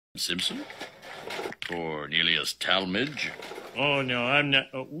Simpson? Cornelius Talmadge? Oh, no, I'm not.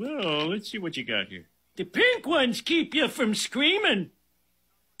 Oh, well, let's see what you got here. The pink ones keep you from screaming.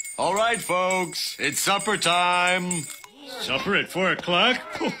 All right, folks, it's supper time. Supper at 4 o'clock?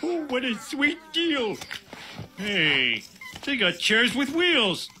 Oh, what a sweet deal. Hey, they got chairs with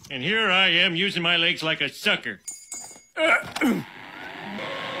wheels. And here I am using my legs like a sucker. Oh,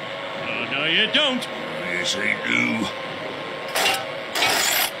 no, you don't. Yes, I do.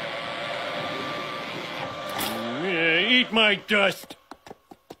 Eat my dust.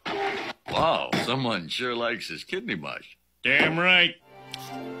 Wow, someone sure likes his kidney mush. Damn right.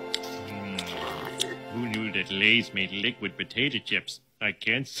 Who knew that Lay's made liquid potato chips? I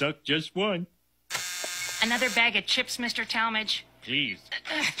can't suck just one. Another bag of chips, Mr. Talmadge? Please.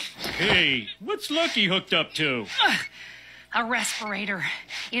 Hey, what's Lucky hooked up to? A respirator.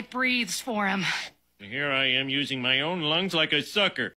 It breathes for him. Here I am using my own lungs like a sucker.